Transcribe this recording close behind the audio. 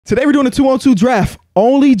Today we're doing a 2-on-2 draft.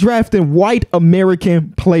 Only drafting white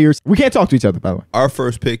American players. We can't talk to each other, by the way. Our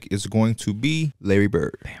first pick is going to be Larry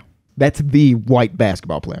Bird. Damn. That's the white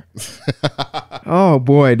basketball player. Oh,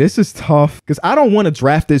 boy. This is tough because I don't want to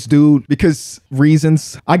draft this dude because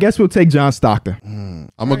reasons. I guess we'll take John Stockton.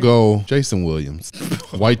 I'm going to go Jason Williams.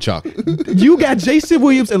 White chocolate. You got Jason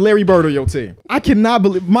Williams and Larry Bird on your team. I cannot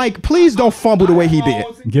believe. Mike, please don't fumble the way he did.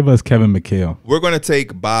 Give us Kevin McHale. We're going to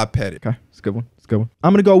take Bob Pettit. Okay. It's a good one. It's a good one.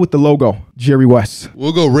 I'm going to go with the logo, Jerry West.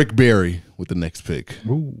 We'll go Rick Barry with the next pick.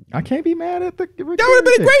 Ooh, I can't be mad at the That would have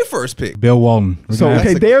been a great first pick. Bill Walton. So,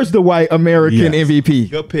 okay, there's the white American MVP.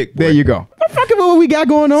 Good pick, boy. There you go. What fucking what we got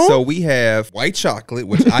going on? So we have white chocolate,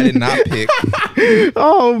 which I did not pick.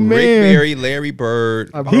 Oh, man. Rick Barry, Larry Bird.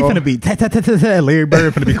 He finna be Larry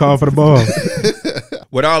Bird finna be called for the ball.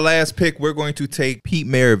 With our last pick, we're going to take Pete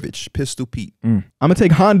Maravich, Pistol Pete. I'm going to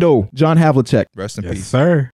take Hondo, John Havlicek. Rest in Yes, peace. sir.